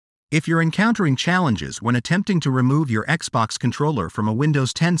If you're encountering challenges when attempting to remove your Xbox controller from a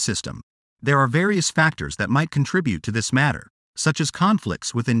Windows 10 system, there are various factors that might contribute to this matter, such as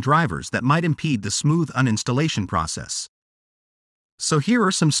conflicts within drivers that might impede the smooth uninstallation process. So here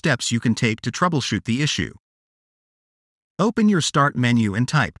are some steps you can take to troubleshoot the issue. Open your Start menu and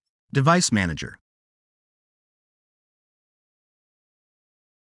type Device Manager.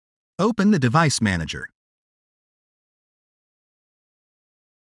 Open the Device Manager.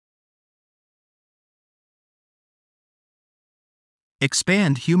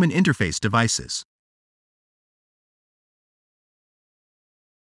 Expand Human Interface Devices.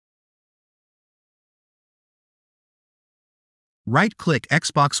 Right-click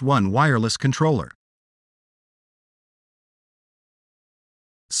Xbox One wireless controller.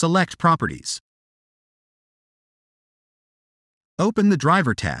 Select Properties. Open the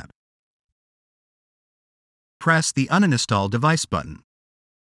Driver tab. Press the Uninstall Device button.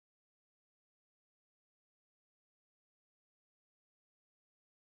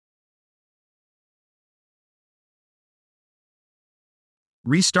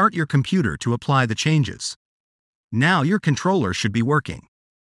 Restart your computer to apply the changes. Now your controller should be working.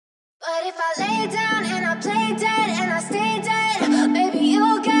 But if I lay down and I play dead and I stay dead, maybe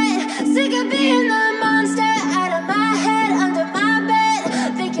you'll get sick of being the monster out of my head, under my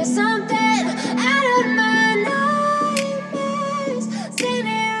bed. Think you're something out of my nightmares,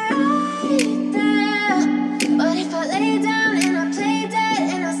 standing right there. But if I lay down and I play dead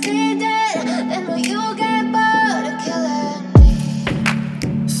and I stay dead, then will you get bored of killing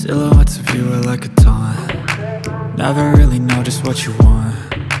me? Silhouettes of you are like a taunt. Never really know just what you want.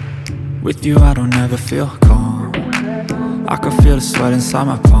 With you I don't ever feel calm. I can feel the sweat inside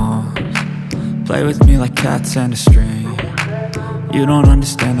my palms. Play with me like cats and a string. You don't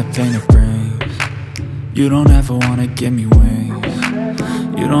understand the pain it brings. You don't ever wanna give me wings.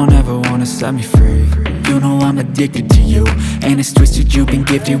 You don't ever wanna set me free. You know I'm addicted to you, and it's twisted you've been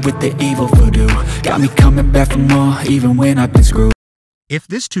gifted with the evil voodoo. Got me coming back for more even when I've been screwed. If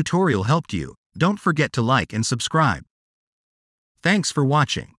this tutorial helped you, don't forget to like and subscribe. Thanks for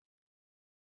watching.